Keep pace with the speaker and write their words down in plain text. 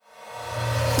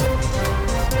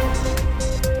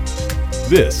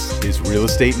This is Real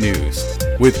Estate News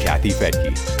with Kathy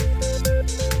Fettke.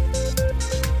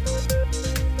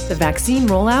 The vaccine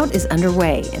rollout is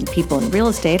underway, and people in real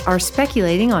estate are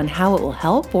speculating on how it will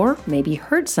help or maybe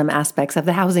hurt some aspects of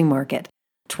the housing market.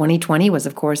 2020 was,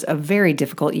 of course, a very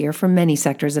difficult year for many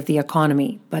sectors of the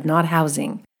economy, but not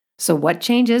housing. So what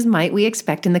changes might we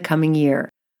expect in the coming year?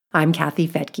 I'm Kathy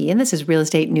Fettke, and this is Real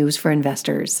Estate News for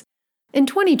Investors. In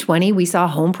 2020, we saw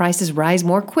home prices rise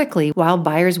more quickly while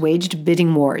buyers waged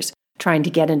bidding wars, trying to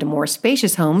get into more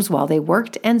spacious homes while they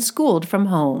worked and schooled from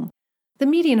home. The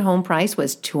median home price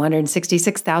was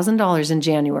 $266,000 in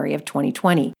January of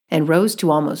 2020 and rose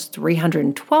to almost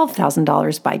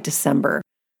 $312,000 by December.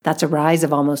 That's a rise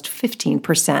of almost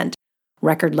 15%.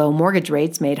 Record low mortgage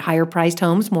rates made higher-priced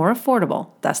homes more affordable,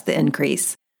 thus the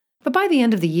increase. But by the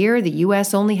end of the year, the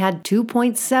U.S. only had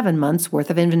 2.7 months' worth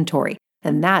of inventory,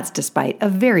 and that's despite a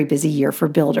very busy year for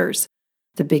builders.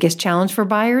 The biggest challenge for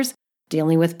buyers?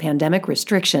 Dealing with pandemic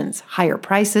restrictions, higher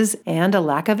prices, and a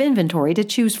lack of inventory to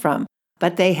choose from.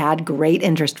 But they had great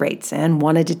interest rates and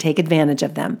wanted to take advantage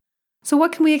of them. So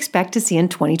what can we expect to see in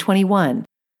 2021?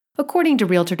 According to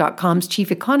Realtor.com's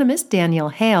chief economist, Danielle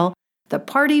Hale, the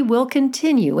party will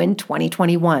continue in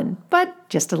 2021, but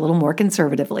just a little more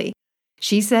conservatively.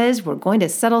 She says we're going to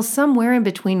settle somewhere in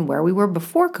between where we were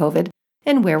before COVID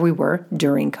and where we were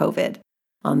during COVID.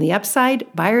 On the upside,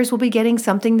 buyers will be getting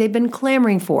something they've been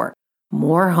clamoring for: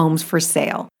 more homes for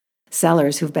sale.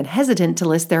 Sellers who've been hesitant to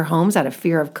list their homes out of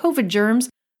fear of COVID germs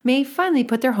may finally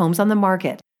put their homes on the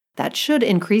market. That should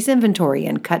increase inventory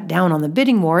and cut down on the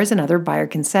bidding wars and other buyer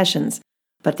concessions.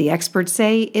 But the experts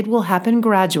say it will happen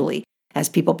gradually as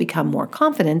people become more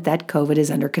confident that COVID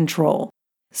is under control.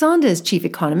 Zonda's chief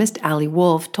economist, Ali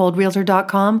Wolf, told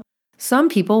Realtor.com, some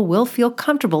people will feel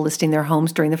comfortable listing their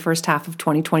homes during the first half of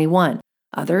 2021.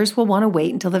 Others will want to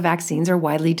wait until the vaccines are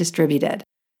widely distributed.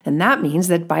 And that means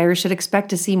that buyers should expect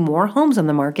to see more homes on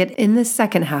the market in the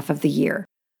second half of the year.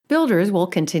 Builders will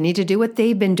continue to do what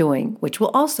they've been doing, which will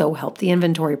also help the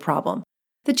inventory problem.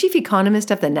 The chief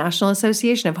economist of the National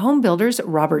Association of Home Builders,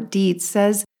 Robert Dietz,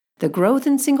 says the growth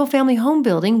in single-family home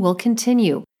building will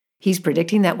continue. He's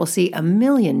predicting that we'll see 1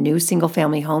 million new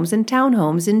single-family homes and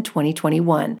townhomes in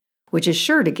 2021, which is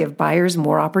sure to give buyers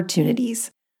more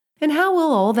opportunities. And how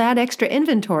will all that extra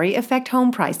inventory affect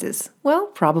home prices? Well,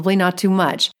 probably not too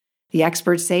much. The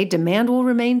experts say demand will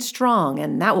remain strong,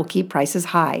 and that will keep prices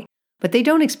high. But they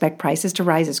don't expect prices to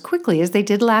rise as quickly as they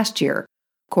did last year.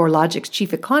 CoreLogic's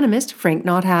chief economist, Frank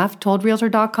Nothalf, told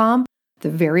Realtor.com, the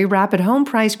very rapid home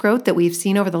price growth that we've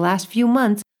seen over the last few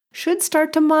months should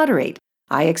start to moderate.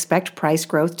 I expect price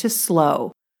growth to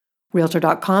slow.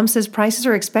 Realtor.com says prices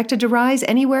are expected to rise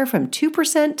anywhere from 2%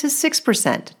 to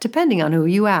 6%, depending on who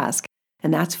you ask,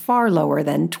 and that's far lower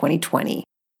than 2020.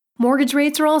 Mortgage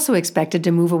rates are also expected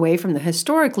to move away from the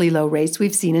historically low rates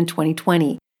we've seen in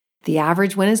 2020. The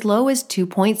average went as low as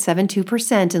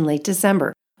 2.72% in late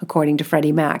December, according to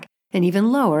Freddie Mac, and even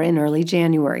lower in early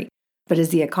January. But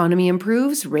as the economy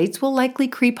improves, rates will likely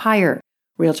creep higher.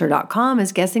 Realtor.com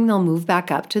is guessing they'll move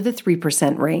back up to the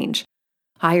 3% range.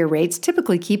 Higher rates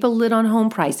typically keep a lid on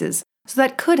home prices, so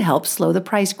that could help slow the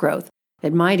price growth.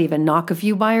 It might even knock a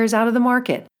few buyers out of the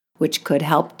market, which could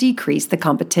help decrease the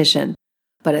competition.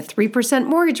 But a 3%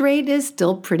 mortgage rate is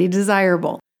still pretty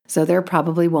desirable, so there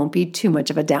probably won't be too much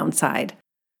of a downside.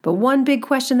 But one big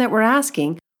question that we're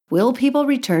asking, will people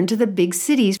return to the big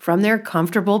cities from their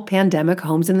comfortable pandemic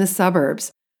homes in the suburbs?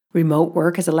 Remote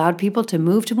work has allowed people to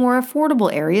move to more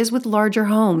affordable areas with larger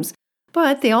homes.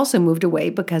 But they also moved away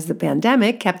because the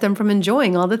pandemic kept them from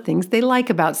enjoying all the things they like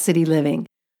about city living.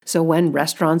 So when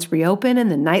restaurants reopen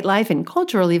and the nightlife and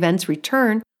cultural events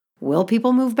return, will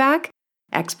people move back?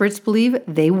 Experts believe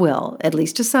they will, at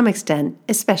least to some extent,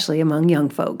 especially among young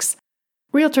folks.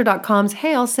 Realtor.com's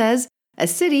Hale says, a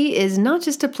city is not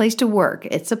just a place to work,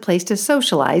 it's a place to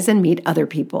socialize and meet other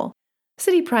people.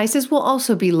 City prices will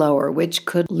also be lower, which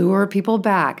could lure people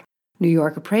back. New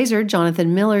York appraiser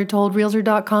Jonathan Miller told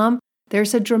Realtor.com,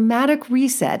 there's a dramatic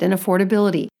reset in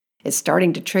affordability. It's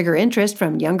starting to trigger interest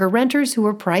from younger renters who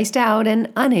were priced out and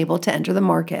unable to enter the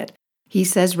market. He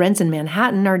says rents in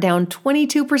Manhattan are down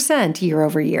 22% year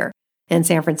over year. In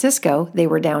San Francisco, they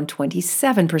were down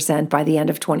 27% by the end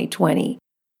of 2020.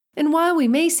 And while we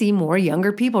may see more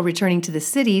younger people returning to the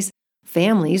cities,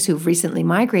 families who've recently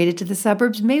migrated to the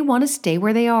suburbs may want to stay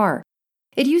where they are.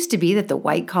 It used to be that the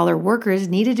white-collar workers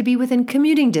needed to be within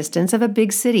commuting distance of a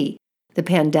big city. The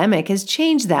pandemic has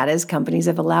changed that as companies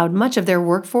have allowed much of their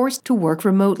workforce to work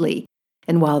remotely.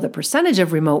 And while the percentage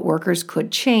of remote workers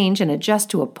could change and adjust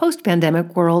to a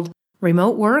post-pandemic world,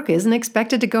 remote work isn't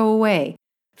expected to go away.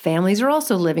 families are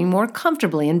also living more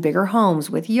comfortably in bigger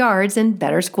homes with yards and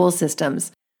better school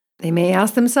systems. They may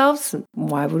ask themselves,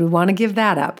 why would we want to give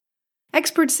that up?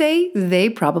 Experts say they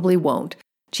probably won't.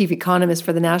 Chief economist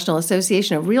for the National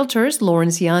Association of Realtors,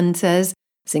 Lawrence Yun, says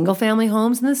single-family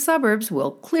homes in the suburbs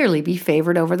will clearly be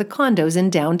favored over the condos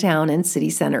in downtown and city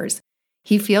centers.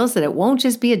 He feels that it won't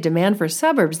just be a demand for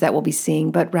suburbs that we'll be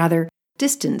seeing, but rather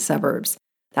distant suburbs.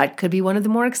 That could be one of the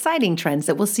more exciting trends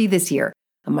that we'll see this year,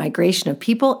 a migration of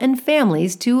people and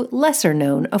families to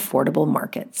lesser-known affordable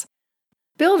markets.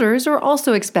 Builders are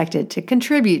also expected to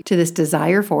contribute to this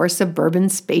desire for suburban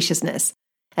spaciousness.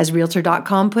 As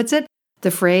Realtor.com puts it,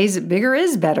 the phrase bigger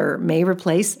is better may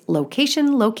replace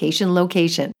location, location,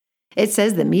 location. It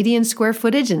says the median square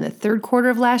footage in the third quarter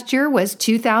of last year was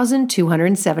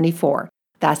 2,274.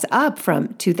 That's up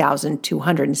from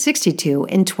 2,262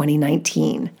 in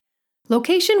 2019.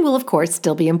 Location will, of course,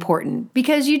 still be important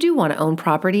because you do want to own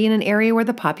property in an area where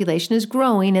the population is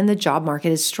growing and the job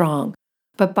market is strong.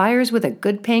 But buyers with a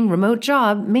good-paying remote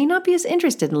job may not be as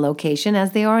interested in location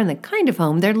as they are in the kind of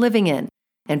home they're living in.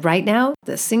 And right now,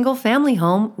 the single-family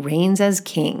home reigns as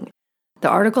king. The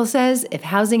article says if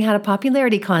housing had a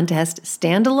popularity contest,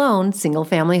 standalone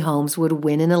single-family homes would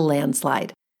win in a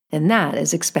landslide. And that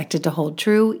is expected to hold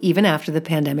true even after the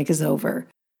pandemic is over.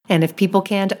 And if people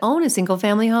can't own a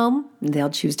single-family home, they'll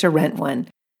choose to rent one.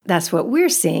 That's what we're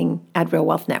seeing at Real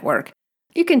Wealth Network.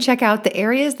 You can check out the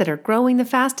areas that are growing the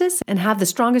fastest and have the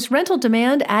strongest rental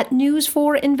demand at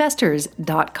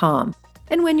newsforinvestors.com.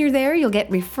 And when you're there, you'll get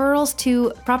referrals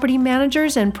to property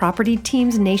managers and property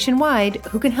teams nationwide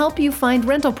who can help you find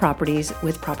rental properties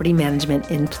with property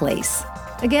management in place.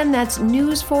 Again, that's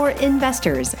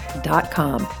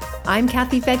newsforinvestors.com. I'm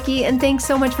Kathy Fettke, and thanks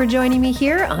so much for joining me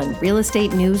here on Real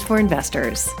Estate News for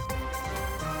Investors.